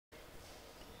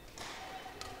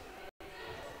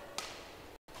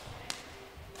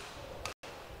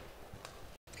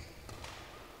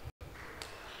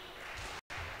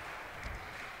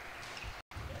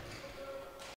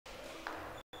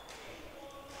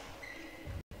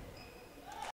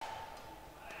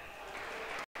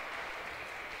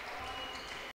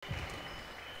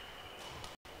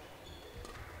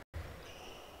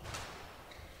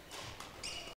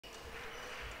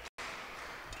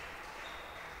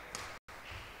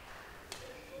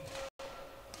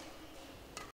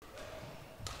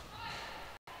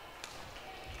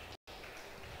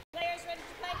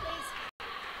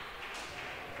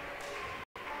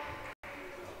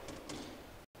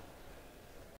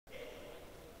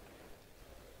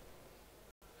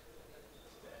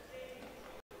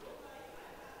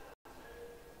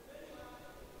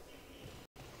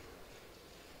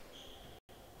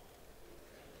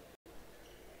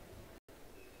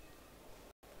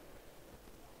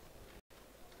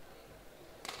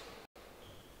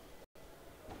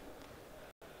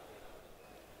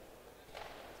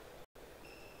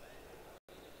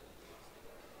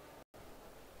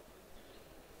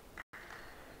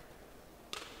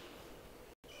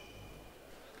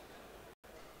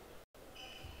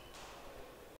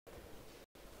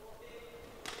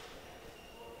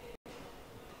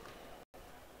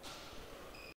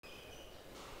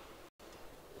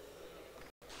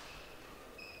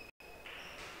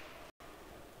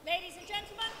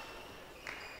gentlemen.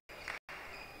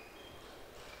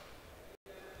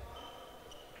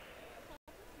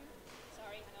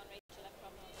 Sorry, hang on, Rachel, I've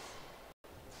problems.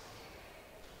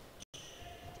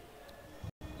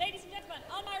 Ladies and gentlemen,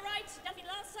 on my right, Delphine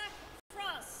Lansac,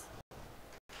 France.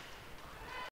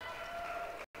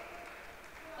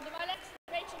 Under my left,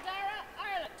 Rachael Darragh,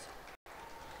 Ireland.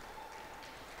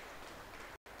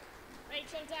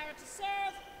 Rachael Darragh to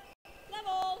serve.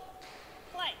 Level.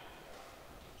 Play.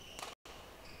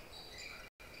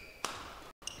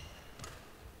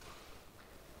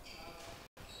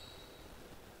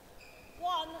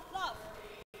 One love.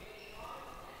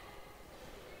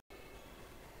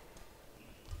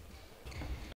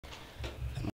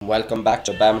 Welcome back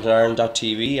to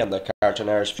BadmintonIreland.tv and the Carlton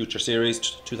Irish Future Series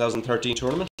 2013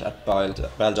 tournament at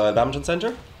Baldoyle Badminton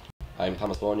Centre. I'm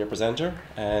Thomas Vaughan, your presenter,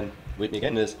 and with me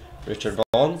again is Richard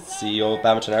Vaughan, CEO of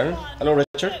Badminton Ireland. Hello,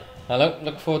 Richard. Hello.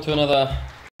 Looking forward to another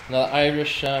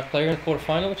Irish player in the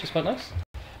quarter-final, which is quite nice.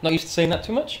 Not used to saying that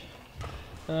too much,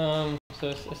 so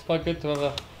it's quite good to have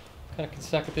a kind of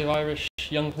consecutive Irish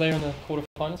young player in the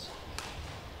quarter-finals.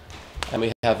 And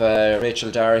we have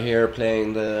Rachael Darragh here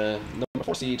playing the number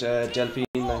 4 seed Delphine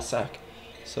Lansac.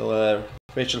 So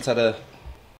Rachel's had a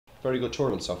very good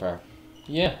tournament so far.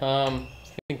 Yeah, I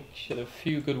think she had a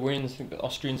few good wins. I think the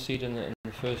Austrian seed in the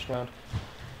first round.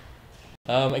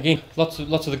 Again, lots of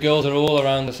the girls are all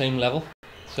around the same level,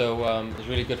 so it's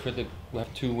really good for we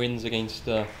have 2 wins against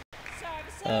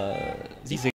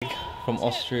Zizig from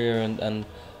Austria and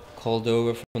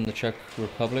Koldova from the Czech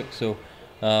Republic. So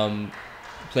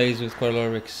plays with quite a lot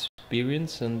of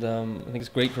experience, and I think it's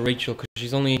great for Rachael because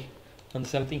she's only under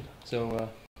 17. So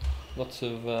lots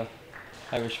of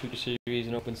Irish Future Series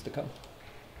and Opens to come.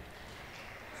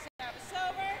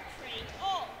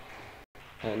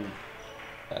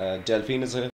 And Delphine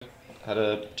had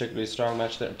a particularly strong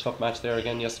match there, tough match there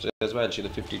again yesterday as well. She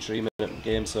had a 53-minute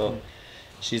game, so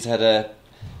she's had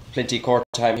plenty of court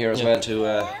time here as well.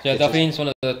 Yeah, Delphine's one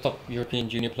of the top European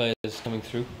junior players coming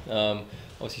through.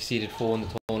 Obviously seeded 4 in the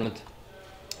tournament,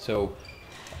 so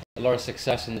a lot of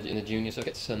success in the junior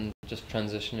circuits and just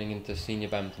transitioning into senior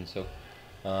badminton. So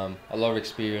a lot of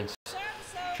experience.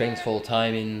 Trains full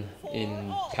time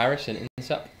in Paris in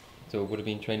INSEP. So would have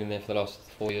been training there for the last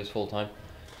 4 years full time.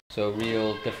 So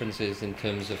real differences in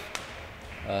terms of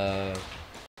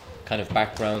kind of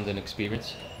background and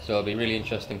experience. So it'll be really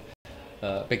interesting.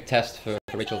 Big test for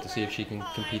Rachael to see if she can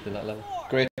compete at that level.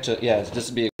 Great, yeah. This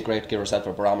would be great to give herself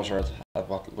a barometer at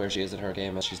where she is in her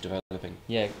game as she's developing.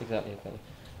 Yeah, exactly.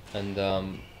 And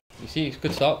you see, it's a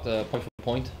good start, point for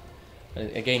point.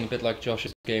 And again, a bit like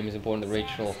Josh's game, it's important that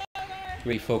Rachael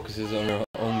really focuses on her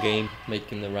own game,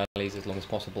 making the rallies as long as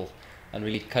possible, and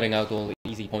really cutting out all the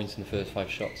easy points in the first 5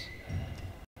 shots.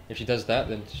 If she does that,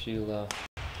 then she'll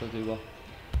do well.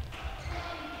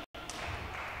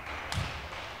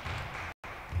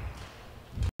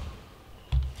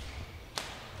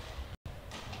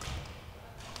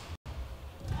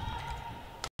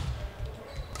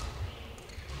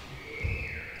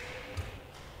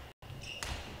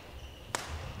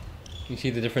 You see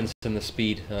the difference in the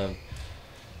speed.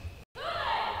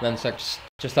 Lansac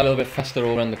just a little bit faster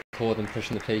all around the court and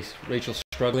pushing the pace. Rachel's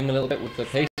struggling a little bit with the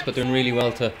pace, but doing really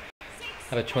well to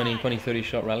have a 20-30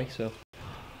 shot rally. So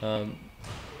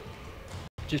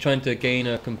just trying to gain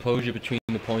a composure between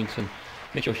the points and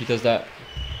make sure she does that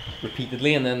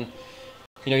repeatedly. And then,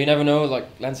 you never know.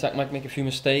 Like Lansac might make a few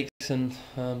mistakes, and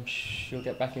she'll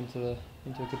get back into a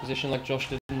good position like Josh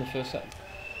did in the first set.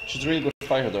 She's a really good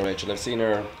fighter though, Rachael. I've seen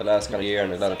her the last kind of year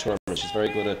in a lot of tournaments. She's very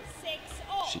good at.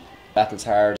 She battles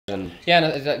hard and. Yeah, and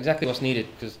that's exactly what's needed,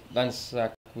 because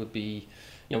Lansac would be,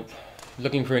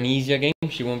 looking for an easier game.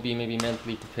 She won't be maybe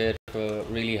mentally prepared for a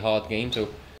really hard game. So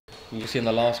you see in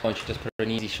the last one, she just put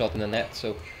an easy shot in the net.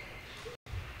 So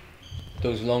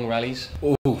those long rallies.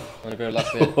 Oh, and a bit of luck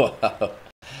there. Wow.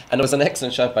 And it was an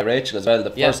excellent shot by Rachael as well.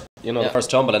 The first, the first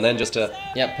tumble, and then just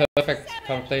yeah, perfect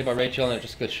counter play by Rachael, and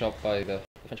just a good shot by the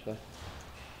French player.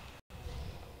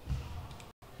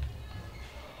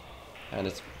 And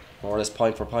it's more or less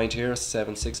point for point here,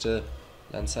 7-6 to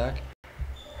Lansac.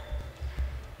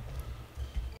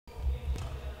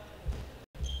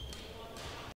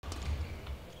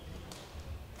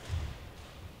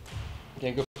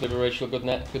 Again, good play by Rachael, good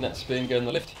net spin, getting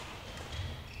the lift.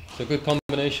 So good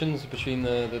combinations between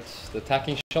the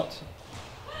attacking shots,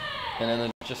 and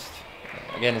then just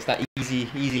again it's that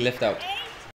easy lift out.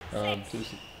 So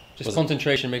just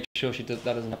concentration, make sure that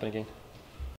doesn't happen again.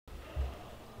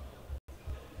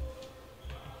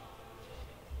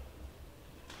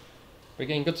 But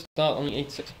again, good start, only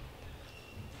 8-6.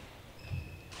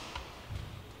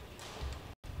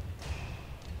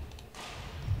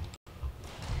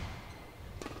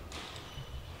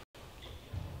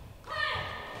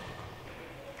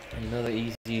 Another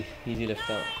easy lift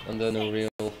out under no real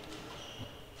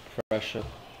pressure.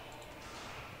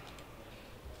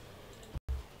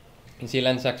 You can see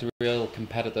Lansac's a real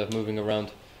competitor, moving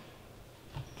around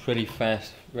pretty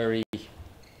fast, very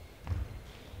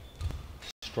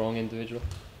strong individual,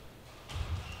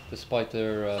 despite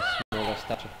their smaller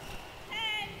stature.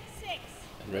 10-6.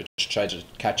 And Rich tried to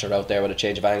catch her out there with a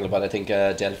change of angle, but I think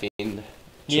Delphine threw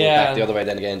it back the other way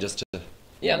then again, just to...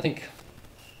 Yeah, I think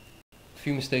a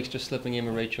few mistakes just slipping in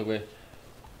with Rachael way.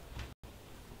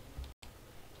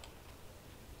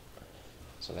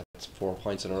 So that's 4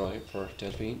 points in a row for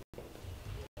Delphine.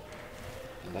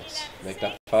 And let's make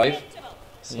that 5.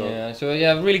 So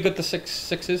yeah, really good the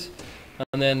sixes,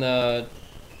 and then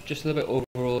just a little bit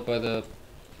overawed by the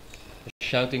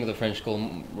shouting of the French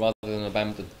goal rather than a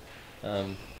badminton.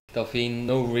 Delphine,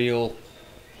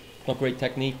 not great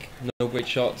technique, no great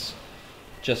shots,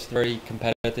 just very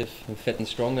competitive and fit and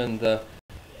strong, and I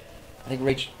think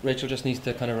Rachael just needs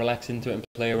to kind of relax into it and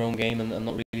play her own game and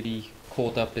not really be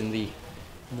caught up in the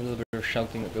little bit of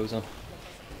shouting that goes on.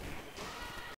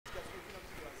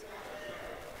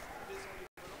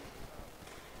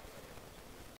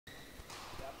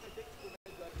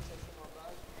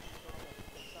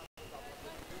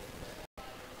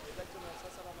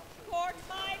 Court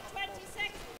 5, 20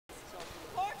 seconds.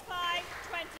 Court 5,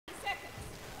 20 seconds.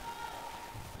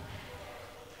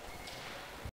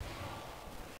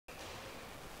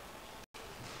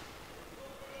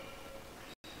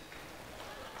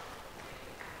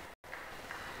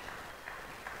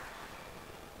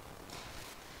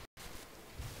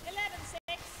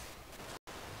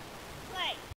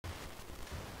 Play.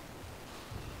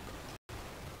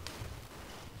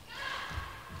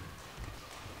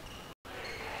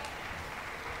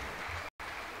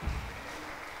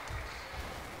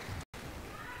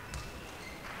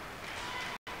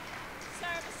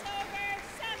 Service over,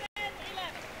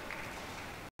 7-11.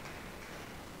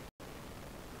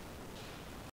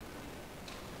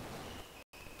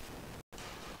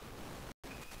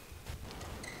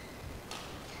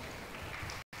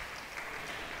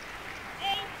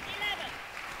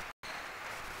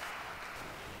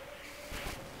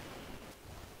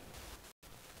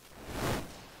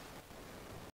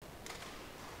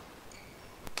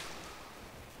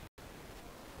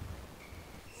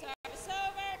 Service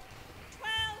over,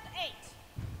 12-8.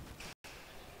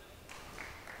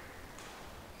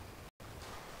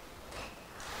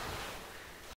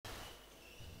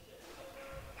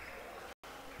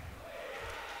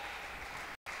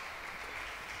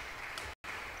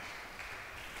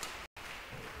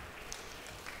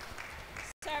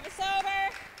 Service over,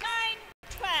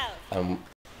 9-12.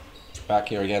 Back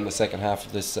here again, the second half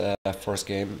of this first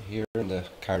game here in the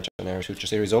Carlton Irish Future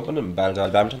Series Open in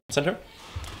Baldoyle Badminton Centre.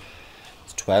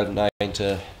 It's 12-9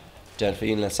 to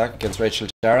Delphine Lansac against Rachael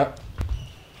Darragh.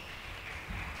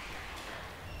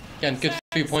 Again, good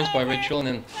few points by Rachael, and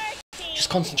then just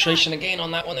concentration again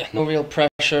on that one. No real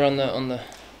pressure on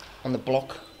the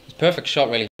block. It's a perfect shot,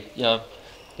 really. Yeah,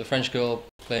 the French girl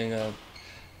playing a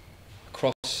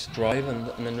cross drive, and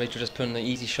then Rachael just putting an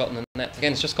easy shot in the net.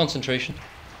 Again, it's just concentration.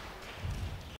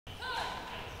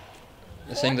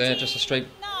 The same there, just a straight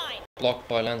block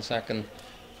by Lansac, and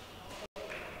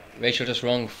Rachael just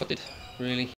wrong-footed,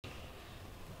 really.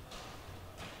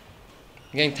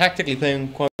 Again, tactically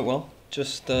playing quite well,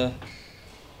 just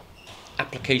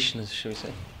application, shall we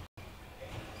say.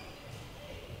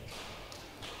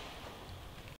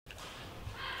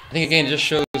 I think again it just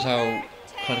shows how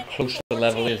kind of close the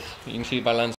level is. You can see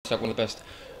by Lansac, one of the best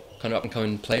kind of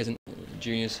up-and-coming players in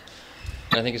juniors.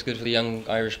 And I think it's good for the young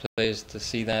Irish players to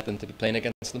see that and to be playing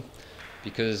against them,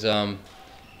 because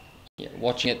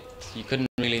watching it, you couldn't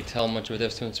really tell much of a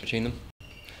difference between them.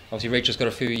 Obviously, Rachel's got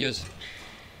a few years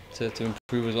to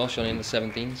improve as well. She's only in the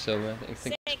 17, so I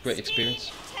think it's a great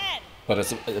experience. But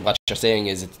what you're saying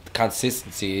is that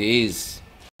consistency is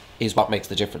what makes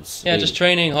the difference. Yeah, just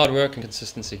training, hard work, and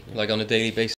consistency, like on a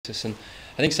daily basis. And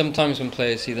I think sometimes when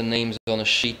players see the names on a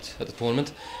sheet at the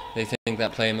tournament, they think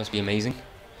that player must be amazing.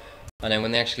 And then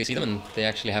when they actually see them and they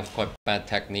actually have quite bad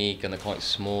technique and they're quite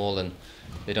small and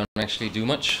they don't actually do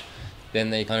much,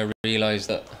 then they kind of realise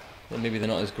that maybe they're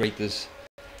not as great as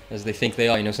they think they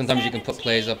are. You know, sometimes you can put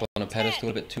players up on a pedestal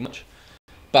a bit too much.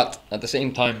 But at the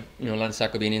same time, you know,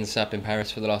 Lansac will be in INSAP in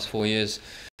Paris for the last 4 years.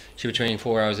 She was training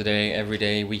 4 hours a day, every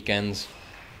day, weekends.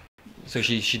 So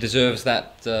she deserves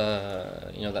that,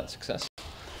 you know, that success.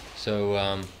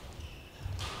 So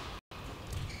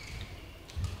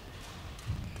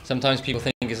sometimes people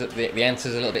think is that the answer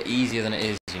is a little bit easier than it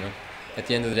is. You know, at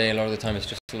the end of the day, a lot of the time it's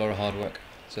just a lot of hard work.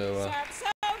 So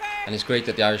and it's great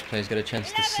that the Irish players get a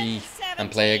chance to see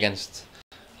and play against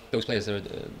those players that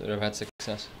have had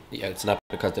success. Yeah, it's not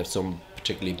because they're some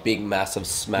particularly big, massive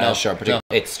smash or particular.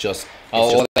 No. It's just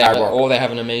Or hard work. or they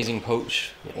have an amazing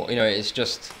coach. Or, you know,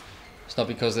 it's not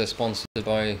because they're sponsored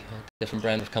by a different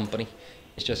brand of company.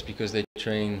 It's just because they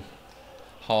train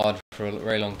hard for a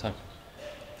very long time.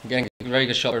 Again, a very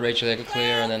good shot by Rachael there, good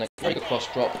clear, and then a very good cross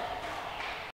drop.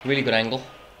 Really good angle.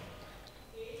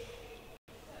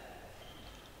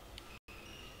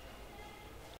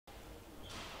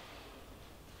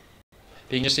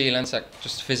 But you can just see Lansac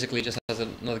just physically just has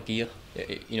another gear.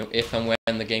 You know, if and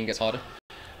when the game gets harder.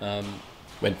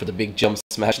 Went for the big jump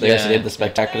smash there. She did the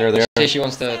spectacular there. She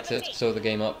wants to sew the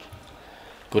game up.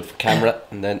 Good for camera,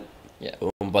 and then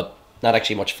boom, but not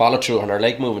actually much follow through on her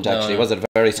leg movement. Actually, was it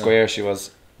very square? She was.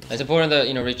 It's important that,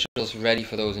 you know, Rachael's ready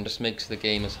for those and just makes the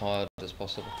game as hard as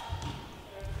possible.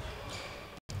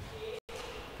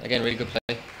 Again, really good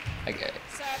play.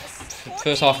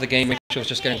 First half of the game, Rachael was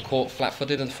just getting caught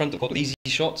flat-footed in the front of easy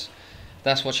shots.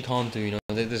 That's what she can't do. You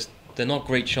know, they're not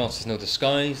great shots. There's no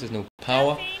disguise. There's no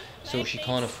power, so she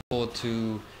can't afford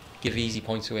to give easy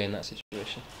points away in that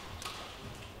situation.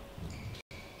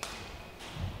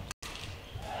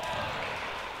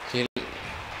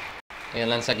 Yeah,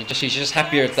 Lansac, she's just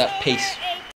happier at that pace.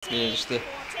 You know, just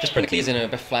Bernickley is in a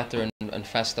bit flatter and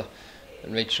faster,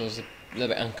 and Rachael's a little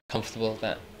bit uncomfortable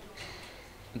at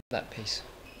that pace.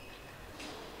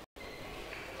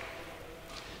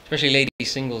 Especially ladies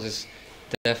singles is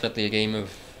definitely a game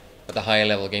of, at the higher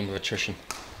level, a game of attrition.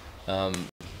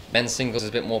 Men's singles is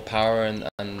a bit more power and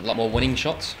a lot more winning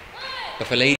shots. But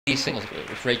for ladies singles,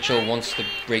 if Rachael wants to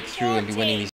break through and be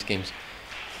winning these games,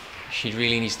 she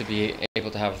really needs to be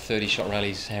able to have 30-shot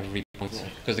rallies every point.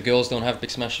 Because the girls don't have big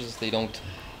smashes, they don't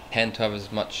tend to have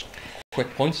as much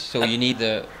quick points, so you need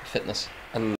the fitness.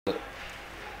 And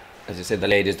as you said, the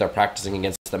ladies, they're practicing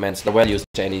against the men, so they're well used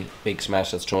to any big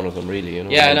smash that's thrown at them, really. You know?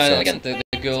 Yeah, no, again, the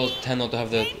girls tend not to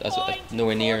have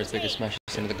nowhere near as big a smashes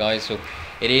into the guys, so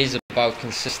it is about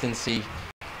consistency,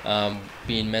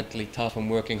 being mentally tough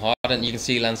and working hard, and you can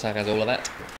see Lansac has all of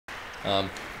that.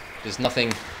 There's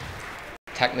nothing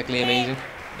technically amazing,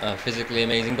 physically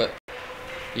amazing, but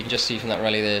you can just see from that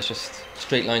rally there, it's just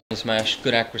straight line smash,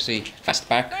 good accuracy, fast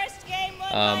back,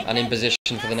 and in position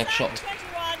for the next shot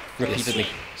repeatedly.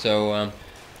 So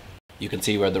you can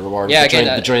see where the reward,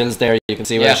 the drills there. You can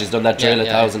see where she's done that drill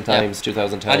 1,000 times,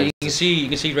 2,000 times. And you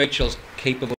can see Rachael's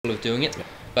capable of doing it,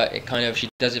 but it kind of, she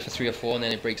does it for 3 or 4 and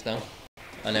then it breaks down,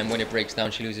 and then when it breaks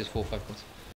down, she loses 4 or 5 points.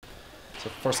 So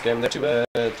first game there to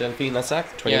Delphine Lansac,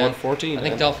 21-14. I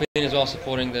think Delphine as well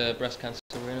supporting the breast cancer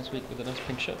awareness week with a nice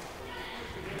pink shirt.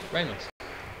 Very nice.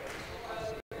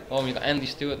 Oh, we've got Andy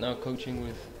Stewart now coaching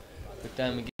with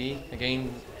Dan McGee,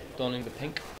 again donning the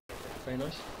pink. Very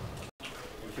nice.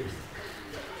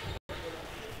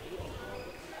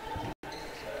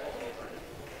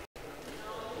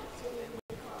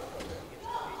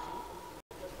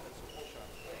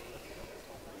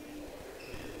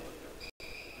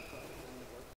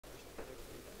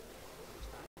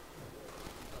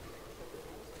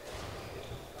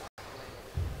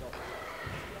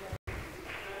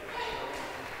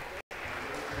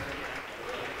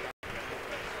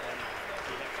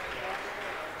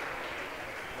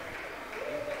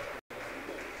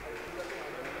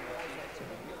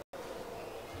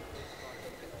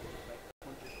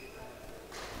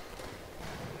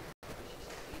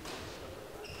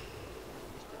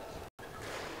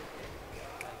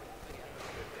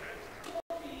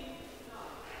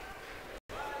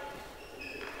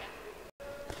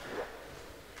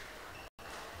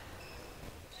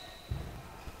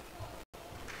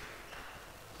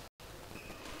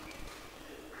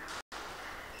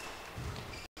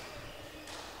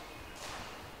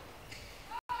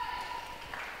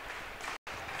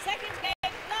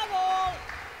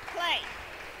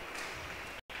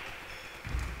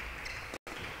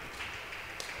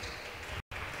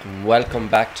 Welcome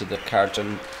back to the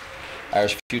Carlton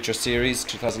Irish Future Series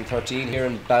 2013 here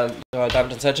in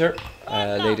Badminton Centre.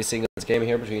 Ladies singles game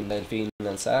here between Delphine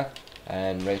Lansac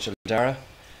and Rachael Darragh.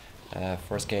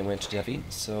 First game went to Delphine,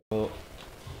 so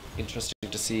interesting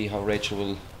to see how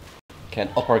Rachael can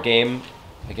up her game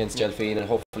against Delphine and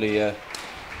hopefully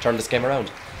turn this game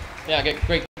around. Yeah,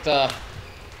 great.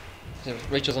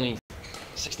 Rachel's only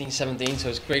 16, 17, so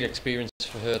it's great experience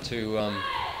for her to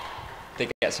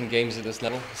get some games at this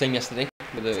level. Same yesterday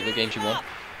with the game she won.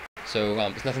 So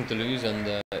there's nothing to lose, and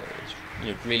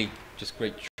it's really just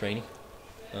great training.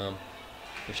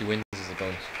 If she wins, is a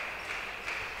bonus.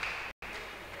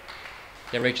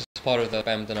 Yeah, Rachel's part of the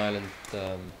Badminton Ireland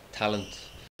talent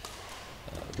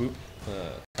group,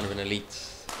 kind of an elite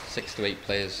 6 to 8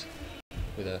 players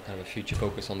with a kind of a future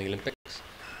focus on the Olympics.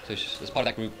 So she's, as part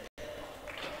of that group,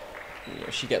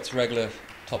 she gets regular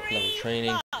top level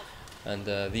training,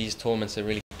 and these tournaments are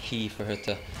really key for her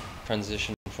to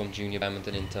transition from junior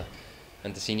badminton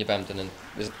into senior badminton. And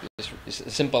it's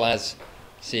as simple as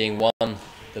seeing, one,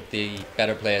 that the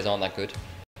better players aren't that good,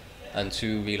 and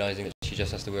two, realising that she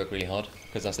just has to work really hard,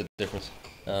 because that's the difference.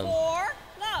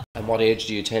 And what age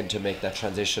do you tend to make that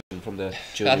transition from the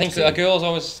junior? I think girls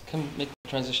always can make the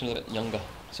transition a little bit younger,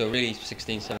 so really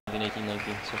 16, 17, 18,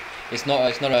 19. So it's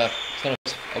not a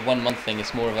 1 month thing.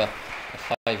 It's more of a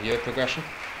 5-year progression,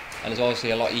 and it's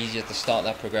obviously a lot easier to start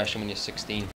that progression when you're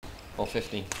 16 or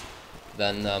 15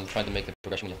 than trying to make the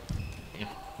progression when you're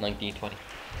 19, 20.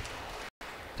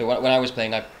 So when I was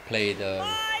playing, I played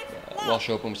Welsh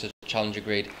Open, which is a challenger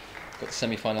grade. Got the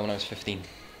semi-final when I was 15.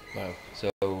 Wow. So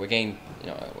again,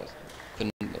 I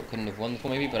couldn't have won before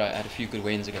maybe, but I had a few good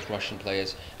wins against Russian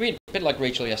players. I mean, a bit like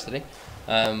Rachael yesterday.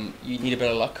 You need a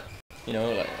bit of luck,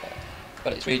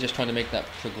 but it's really just trying to make that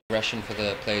progression for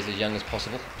the players as young as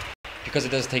possible, because it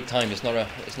does take time. It's not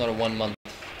a 1 month.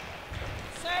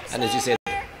 And as you said,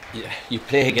 you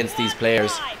play against these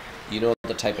players. You know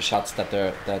the type of shots that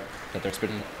they're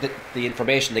experiencing. The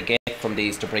information they get from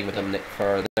these to bring with them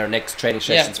for their next training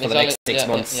sessions for the next 6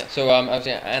 months. Yeah. So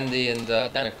obviously Andy and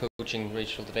Dan are coaching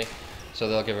Rachael today, so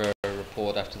they'll give her a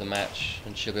report after the match,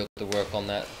 and she'll be able to work on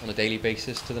that on a daily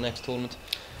basis to the next tournament.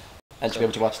 And she'll be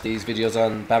able to watch these videos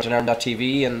on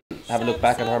badmintonireland.tv and have a look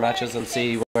back on her matches and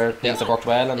see where things have worked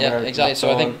well and where exactly. So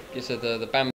so I think the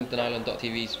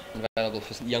badmintonireland.tv is available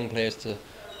for young players to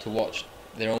watch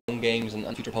their own games and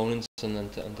future opponents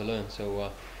and to learn.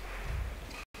 So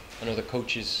I know the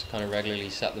coaches kind of regularly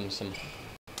set them some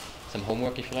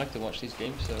homework, if you like, to watch these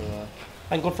games. So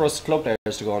and good for us club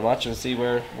players to go and watch and see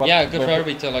where. Good for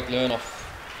everybody to learn off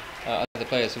other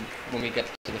players. So when we get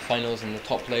to the finals and the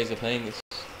top players are playing, it's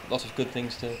lots of good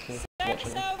things to watch.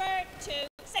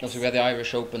 Also, we had the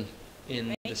Irish Open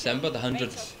in December, the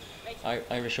 100th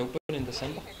Irish Open in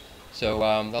December. So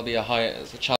that'll be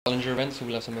it's a challenger event, so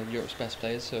we'll have some of Europe's best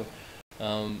players. So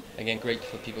again, great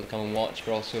for people to come and watch,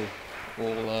 but also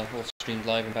all streamed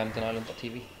live on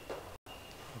badmintonireland.tv.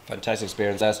 Fantastic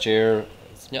experience last year.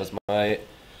 Yep. We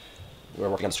were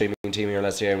working on the streaming team here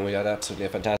last year, and we had absolutely a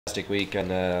fantastic week,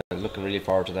 and looking really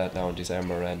forward to that now in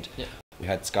December. And we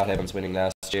had Scott Evans winning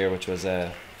last year, which was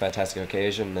a fantastic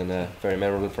occasion and very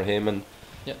memorable for him. And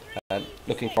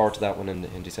looking forward to that one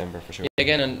in December for sure.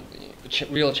 Again, and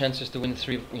real chances to win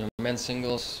 3 men's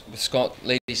singles with Scott,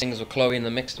 ladies singles with Chloe, in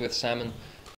the mixed with Sam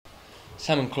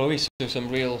and Chloe. So some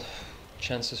real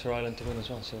chances for Ireland to win as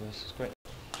well. So this is great.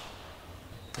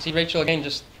 I see Rachael again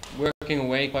just working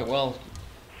away quite well,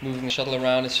 moving the shuttle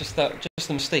around. It's just a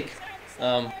mistake.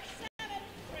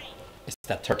 It's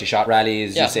that 30-shot rally,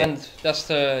 as you say. And that's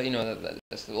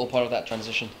that's all part of that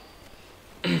transition.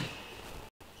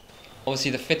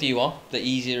 Obviously, the fitter you are, the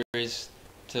easier it is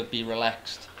to be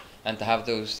relaxed and to have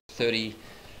those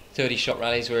 30-shot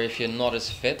rallies where if you're not as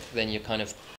fit, then you're kind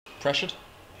of pressured,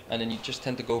 and then you just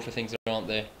tend to go for things that aren't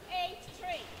there.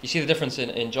 You see the difference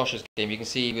in Josh's game. You can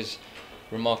see he was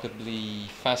remarkably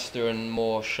faster and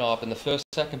more sharp in the first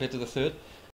set compared to the third,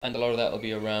 and a lot of that will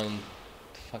be around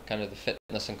kind of the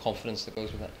fitness and confidence that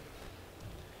goes with that.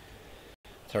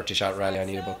 30-shot rally, I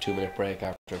need about 2-minute break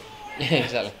after. Yeah,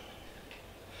 exactly.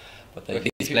 But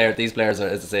these players are,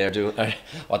 as I say, are doing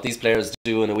what these players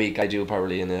do in a week. I do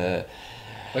probably in a.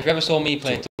 Well, if you ever saw me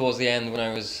playing towards the end when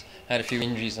I had a few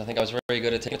injuries, I think I was very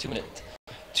good at taking a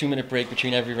 2-minute break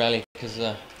between every rally, because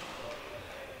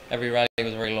every rally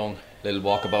was very long. Little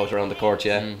walkabout around the court,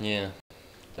 yeah. Yeah,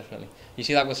 definitely. You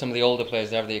see that with some of the older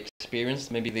players. They have the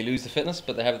experience. Maybe they lose the fitness,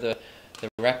 but they have the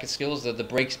racket skills. The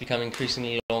breaks become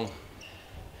increasingly long.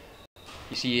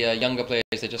 You see younger players,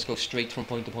 they just go straight from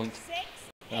point to point.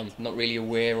 Not really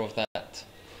aware of that,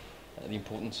 the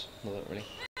importance of it, really.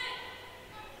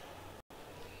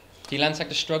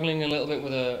 Lansac is struggling a little bit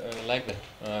with her leg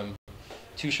there.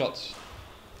 2 shots.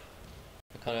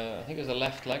 I think it was a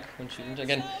left leg when she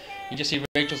again. You just see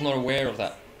Rachel's not aware of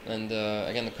that, and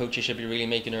again the coaches should be really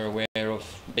making her aware of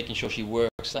making sure she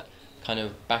works that kind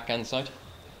of backhand side,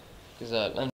 because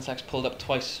Lansac's pulled up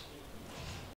twice.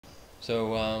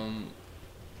 So.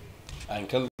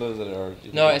 Ankle, is it, or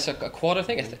no? It's a quad. I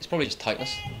think it's probably just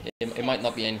tightness. It might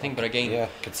not be anything, but again,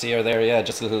 could see her there. Yeah,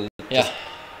 just a little. Just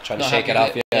trying to shake it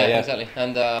off. Yeah, exactly.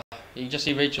 And you just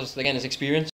see Rachel's again his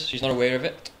experience. She's not aware of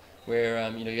it.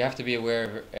 Where you have to be aware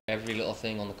of every little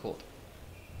thing on the court.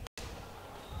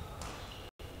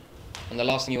 And the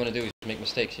last thing you want to do is make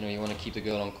mistakes. You want to keep the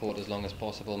girl on court as long as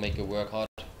possible, make her work hard.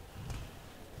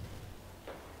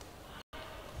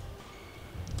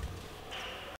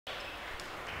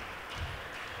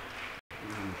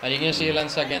 And you're going to see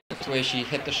Lansac again, where she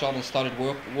hit the shot and started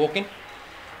walking.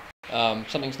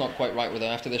 Something's not quite right with her.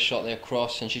 After this shot, they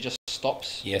cross, and she just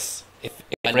stops. Yes. If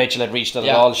Rachael had reached it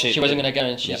at all, she wasn't going to get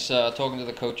it. She's talking to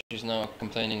the coach, who's now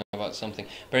complaining about something.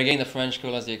 But again, the French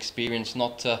girl has the experience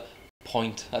not to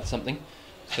point at something.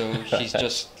 So she's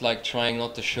just like trying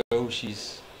not to show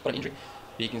she's got an injury.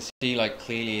 But you can see like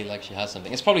clearly like she has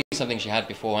something. It's probably something she had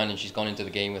beforehand, and she's gone into the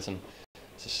game with some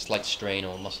slight strain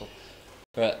or muscle.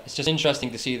 But it's just interesting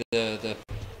to see the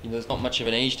there's not much of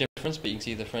an age difference, but you can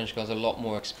see the French girls a lot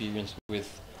more experience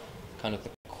with kind of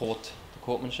the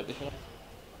courtmanship, if you like.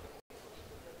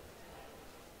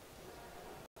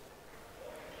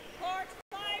 Court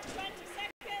 5, 20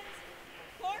 seconds.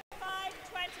 Court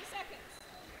 5, 20 seconds.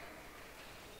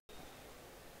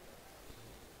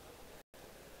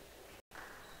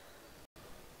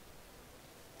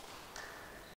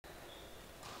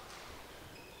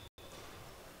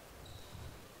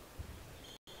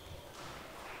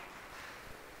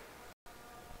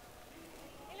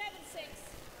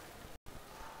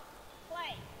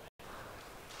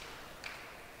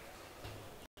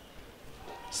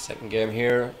 Second game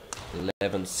here,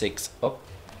 11-6 up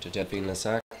to Delphine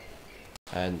Lansac,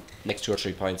 and next 2 or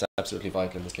 3 points absolutely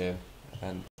vital in this game,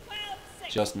 and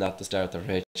just not the start that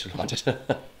Rachael wanted.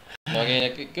 Again,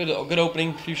 a good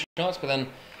opening, few shots, but then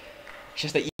it's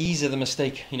just the ease of the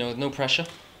mistake, with no pressure,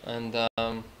 and 36.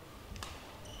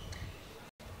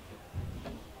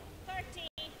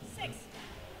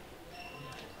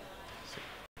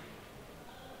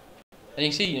 And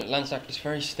you see, Lansac is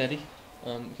very steady.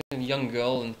 A young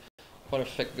girl and quite a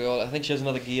fit girl. I think she has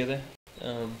another gear there.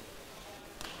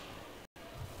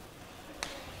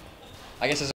 I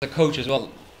guess as a coach as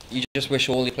well, you just wish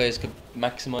all the players could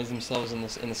maximise themselves in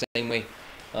the same way.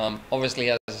 Obviously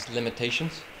has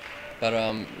limitations, but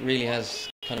really has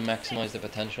kind of maximised their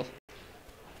potential.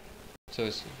 So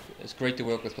it's great to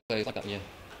work with players like that,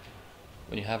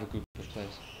 when you have a group of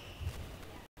players.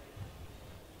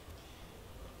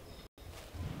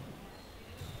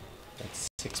 That's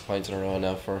 6 points in a row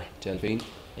now for Delphine.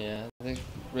 Yeah, I think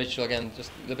Rachael again,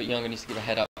 just a little bit younger, needs to give a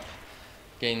head up.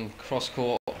 Again, cross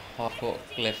court, half court,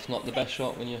 lift, not the best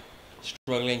shot when you're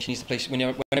struggling. She needs to play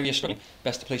whenever you're struggling.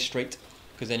 Best to play straight,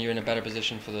 because then you're in a better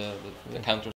position for the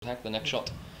counter attack, the next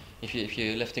shot. If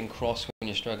you're lifting cross when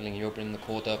you're struggling, you're opening the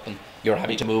court up, and you're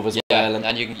having to move as well.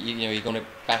 And you're going to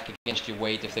back against your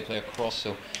weight if they play a cross.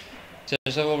 So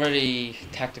it's already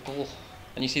tactical,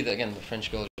 and you see that again. The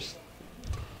French girl is just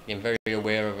very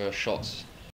aware of her shots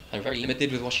and very limited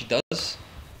with what she does,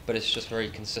 but it's just very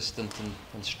consistent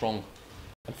and strong.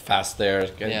 And fast there,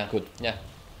 good. Yeah.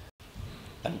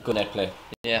 And good net play.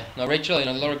 Yeah. Now Rachael,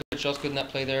 a lot of good shots, good net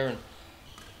play there, and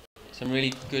some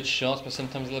really good shots, but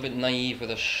sometimes a little bit naive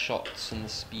with the shots and the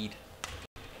speed.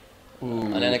 Ooh,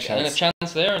 and then a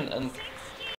chance there, and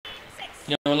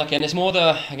unlucky. And it's more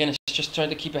it's just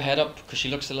trying to keep her head up, because she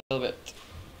looks a little bit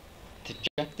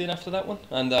dejected after that one,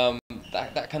 and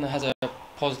that kind of has a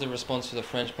positive response to the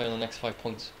French player on the next 5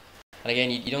 points. And again,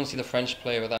 you don't see the French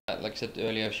player with that. Like I said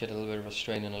earlier, she had a little bit of a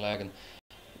strain in her leg, and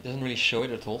it doesn't really show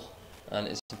it at all. And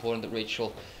it's important that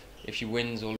Rachael, if she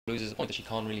wins or loses a point, that she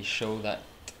can't really show that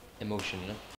emotion,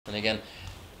 And again,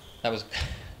 that was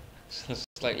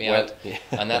slightly out,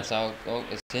 and that's out. Oh,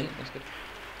 it's in. That's good.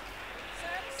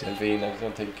 Delphine, I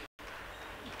don't think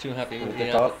too happy with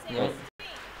the call. No.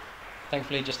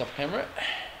 Thankfully, just off camera.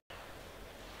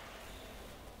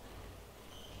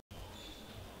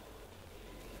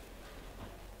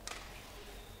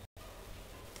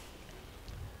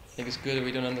 I think it's good if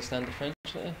we don't understand the French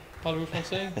there. Parlez-vous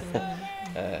français?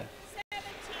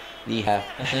 Ni hao.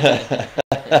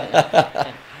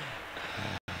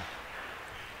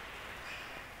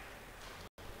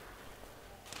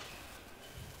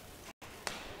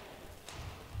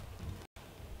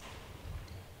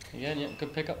 Again,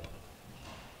 good pickup.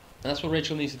 And that's what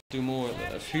Rachael needs to do more. A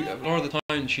lot of the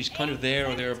time, she's kind of there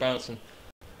or thereabouts, and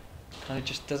kind of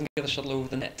just doesn't get the shuttle over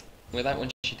the net. With that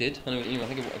one, she did. And I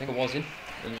think it was in.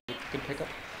 And it was a good pickup.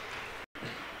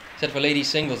 Said for ladies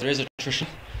singles, there is attrition,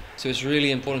 so it's really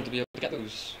important to be able to get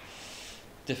those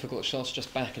difficult shots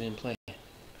just back and in play. I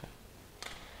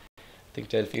think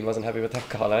Delphine wasn't happy with that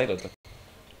call either.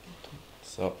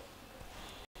 So